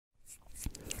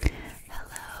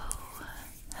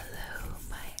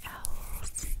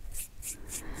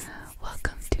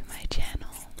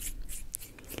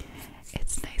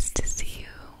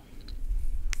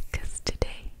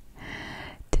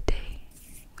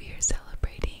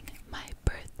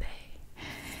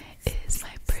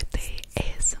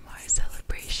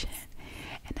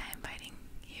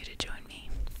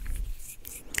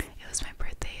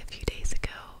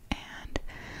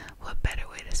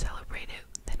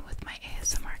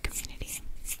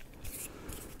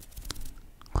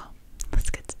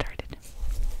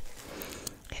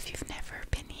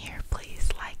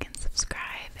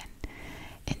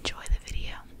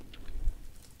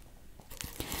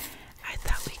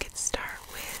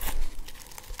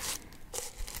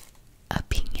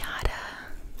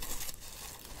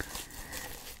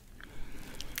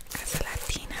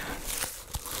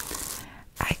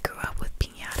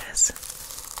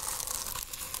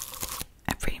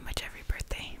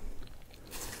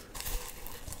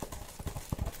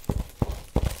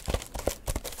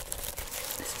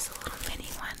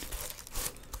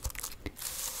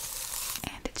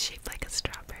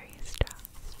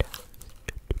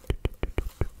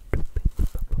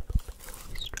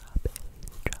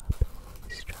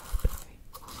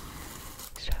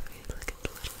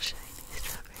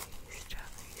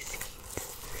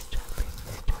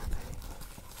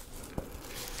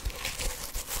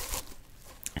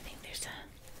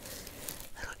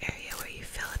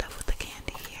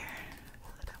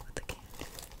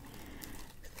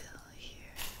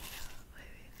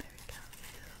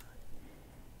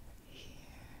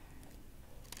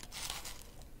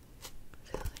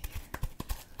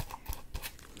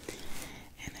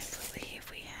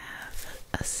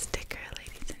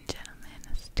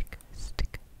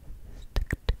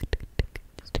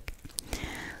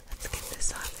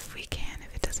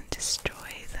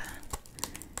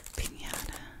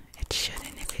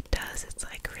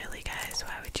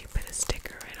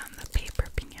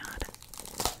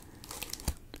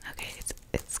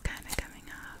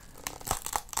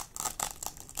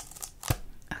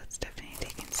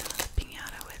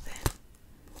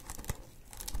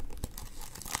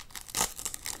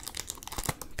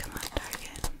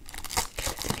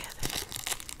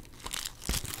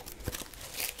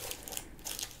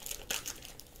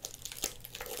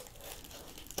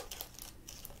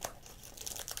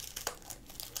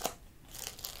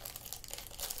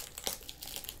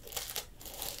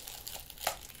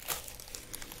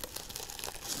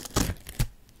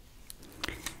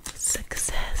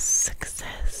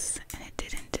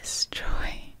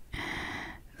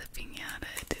piñata.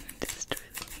 It didn't destroy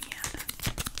the piñata.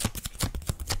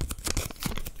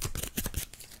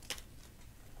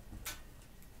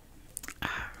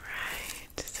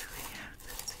 Alright, so we have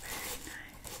this very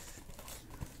nice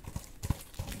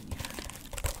piñata.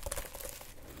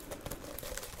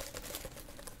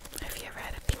 Have you ever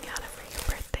had a piñata for your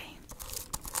birthday?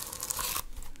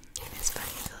 It's fun,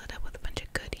 you fill it up with a bunch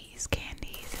of goodies,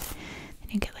 candies,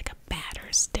 and you get like a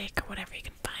batter stick or whatever you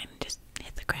can find and just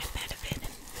hit the crap out of it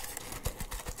and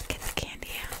get the candy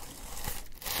out.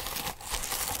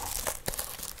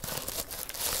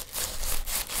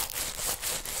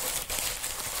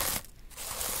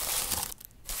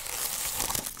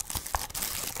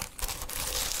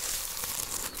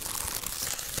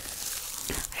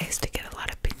 I used to get a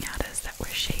lot of piñatas that were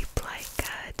shaped like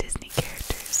Disney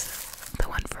characters. The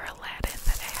one for Aladdin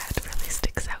that I had really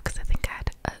sticks out because I think I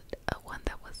had a one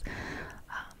that was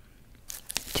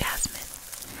Jasmine,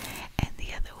 and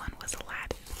the other one was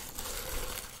Aladdin.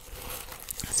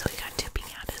 So we got 2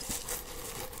 piñatas.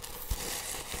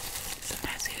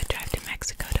 Sometimes we would drive to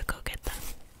Mexico to go get them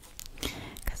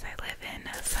because I live in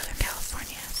Southern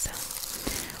California, so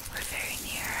we're very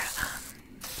near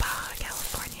Baja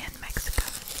California and Mexico.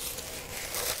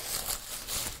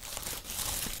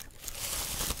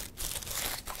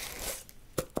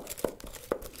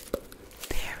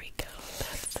 There we go.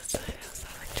 That's the side. I was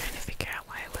like trying to figure out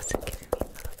why it wasn't giving me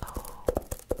the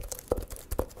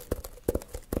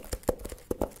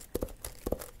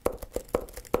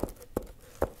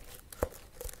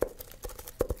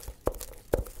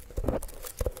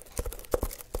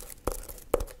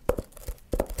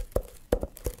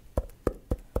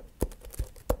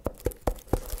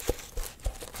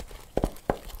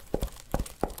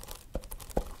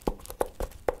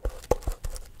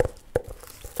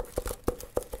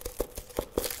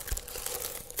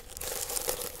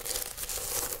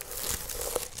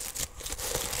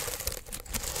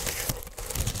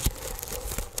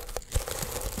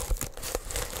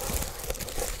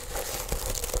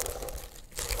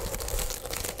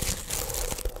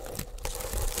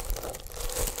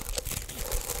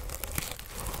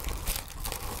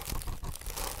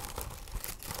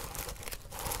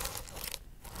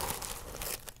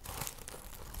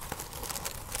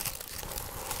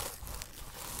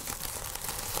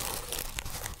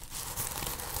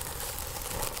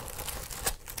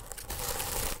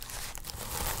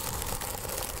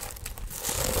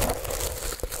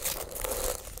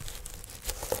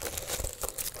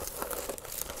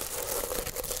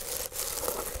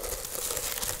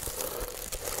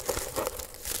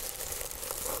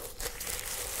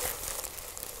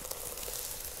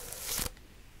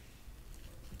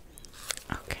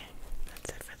okay, that's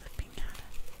it for the piñata.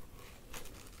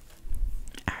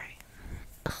 Alright.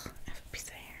 Ugh, I have a piece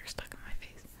of hair stuck in my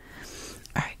face.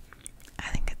 Alright, I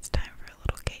think it's time for a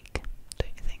little cake,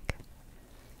 don't you think?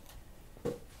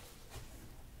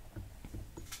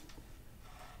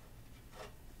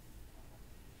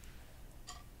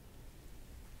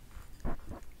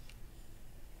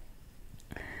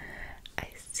 I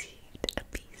saved a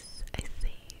piece. I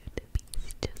saved a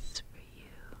piece just for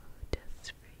you.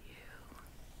 Just for you.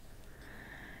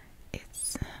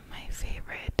 It's my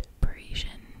favorite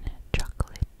Parisian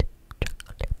chocolate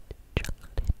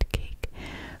cake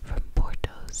from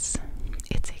Porto's.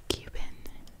 It's a Cuban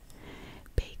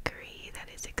bakery that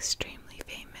is extremely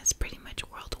famous pretty much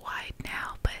worldwide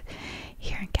now, but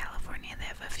here in California they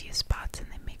have a few spots and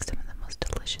they make some of the most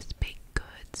delicious baked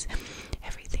goods.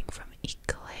 Everything from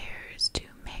eclairs to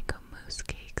mango mousse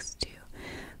cakes to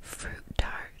fruit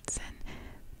tarts and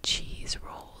cheese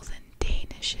rolls and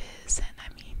danishes, and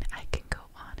I mean I can go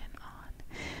on and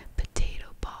on. Potato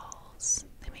balls.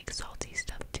 They make salty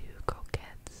stuff too,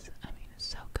 croquettes. I mean it's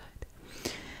so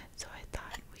good. So I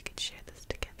thought we could share this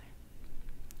together.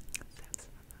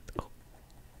 Oh,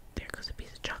 there goes a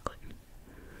piece of chocolate.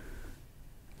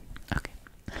 Okay,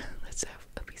 let's have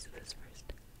a piece of this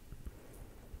first.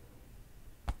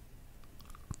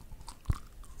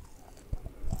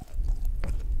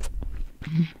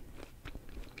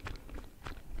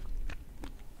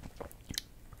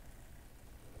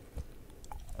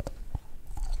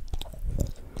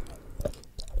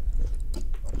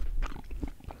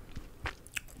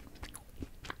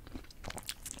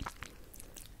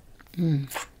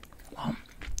 Well,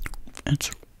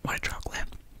 it's white chocolate,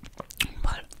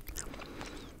 but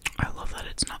I love that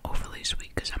it's not overly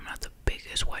sweet because I'm not the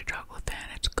biggest white chocolate fan.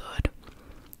 It's good,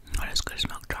 not as good as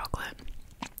milk chocolate.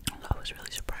 I was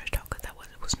really surprised how good that was.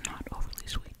 It was not overly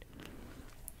sweet.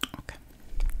 Okay,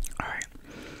 alright,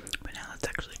 but now let's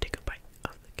actually take a bite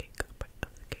of the cake.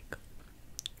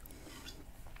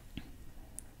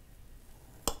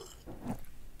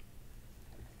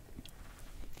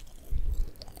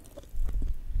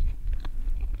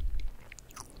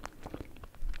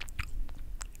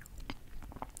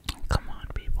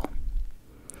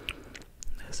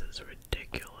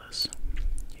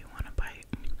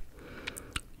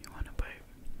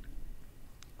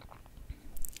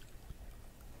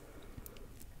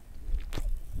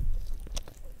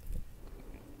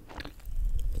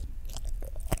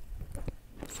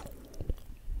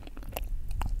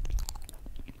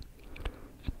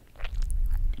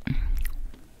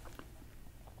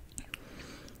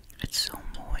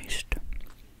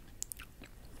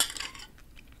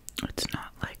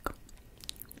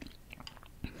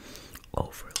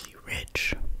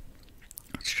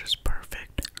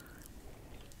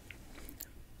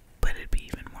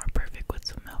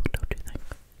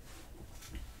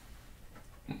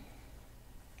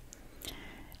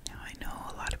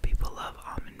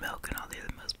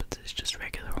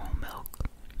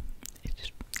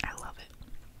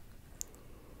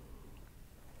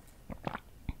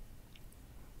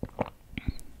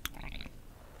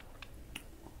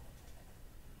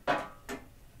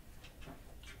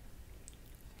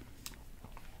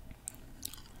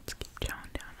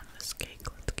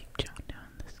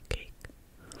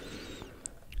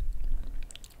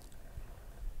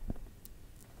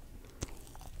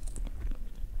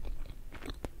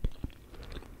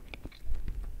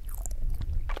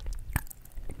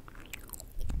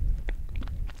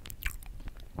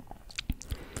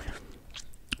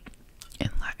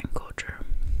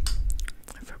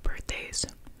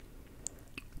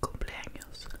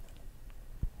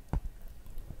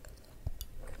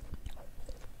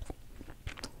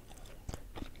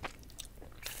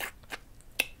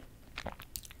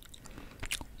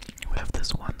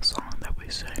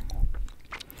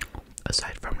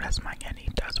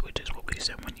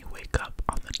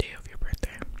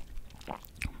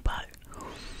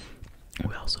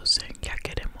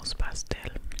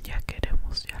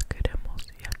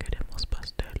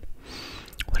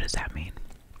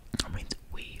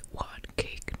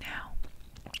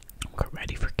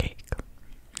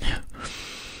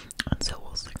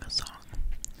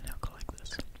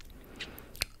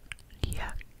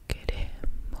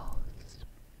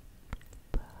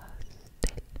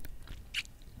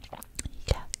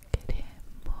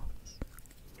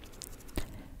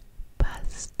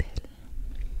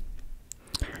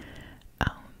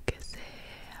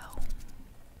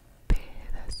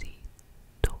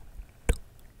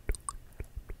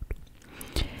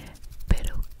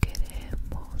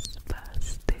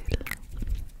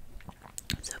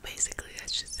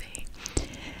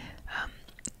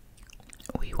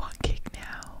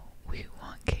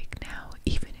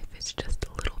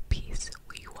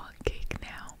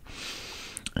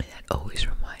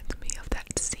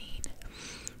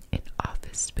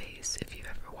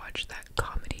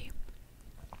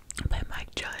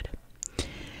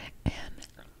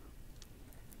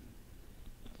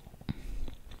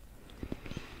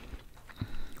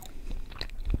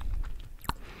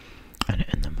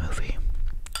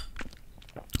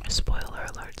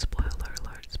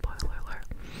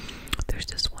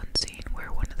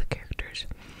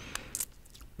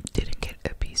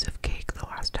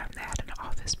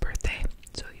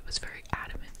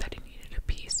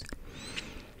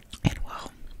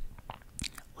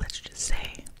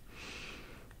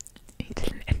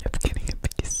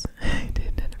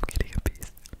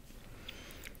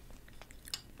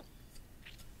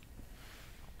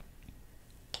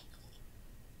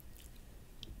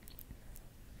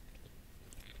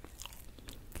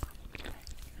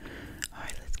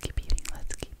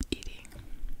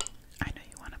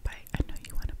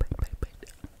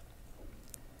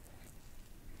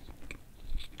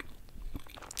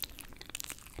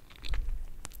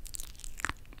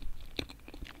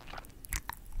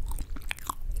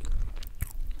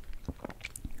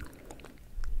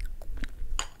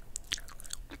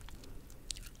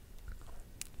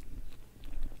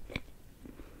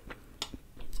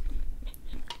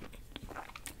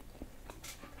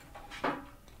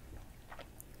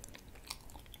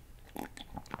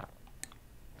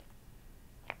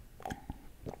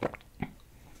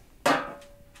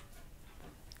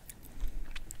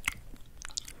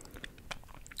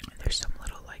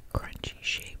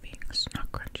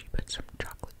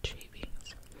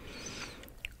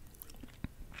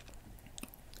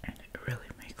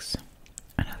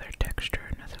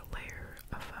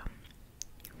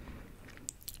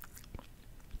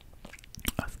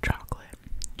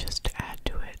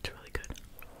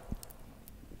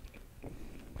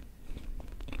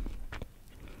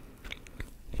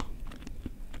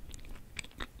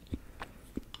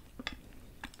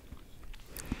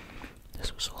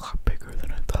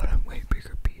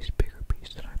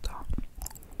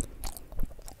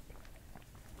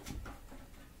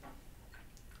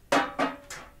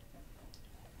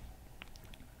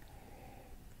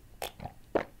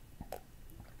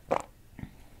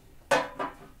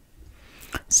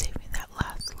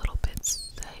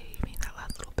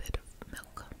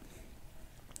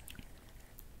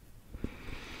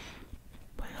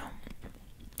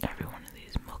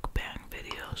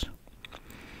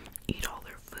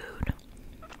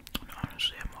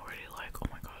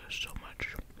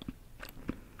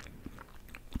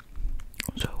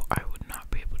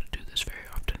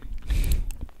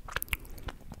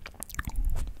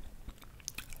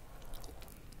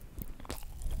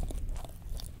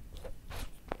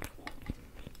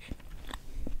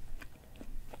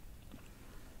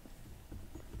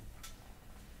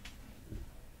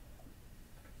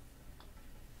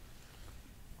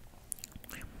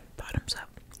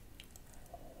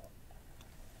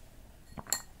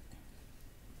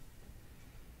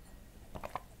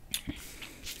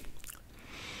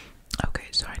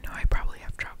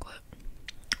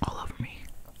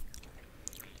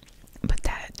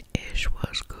 dish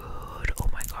was